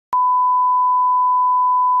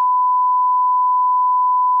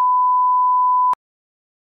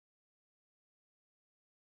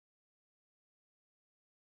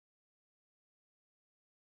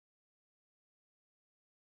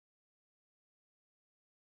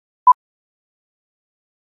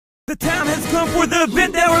The time has come for the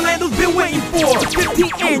event that Orlando's been waiting for. The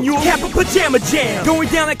 15th annual Kappa Pajama Jam, going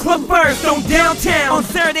down at Club Firestone downtown on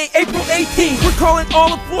Saturday, April 18th. We're calling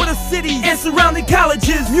all of Florida cities and surrounding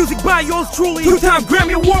colleges. Music by yours truly, two-time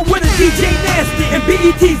Grammy Award winner DJ Nasty, and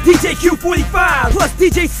BET's DJ Q45, plus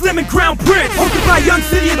DJ Slim and Crown Prince. Hosted by Young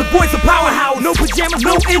City and the Voice of Powerhouse. No pajamas,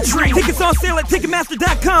 no entry. Tickets on sale at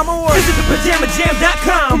Ticketmaster.com or visit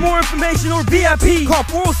thepajamajam.com. For more information or VIP, call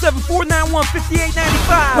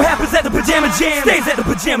 407-491-5895. What happens at the Pajama Jam stays at the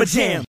Pajama Jam.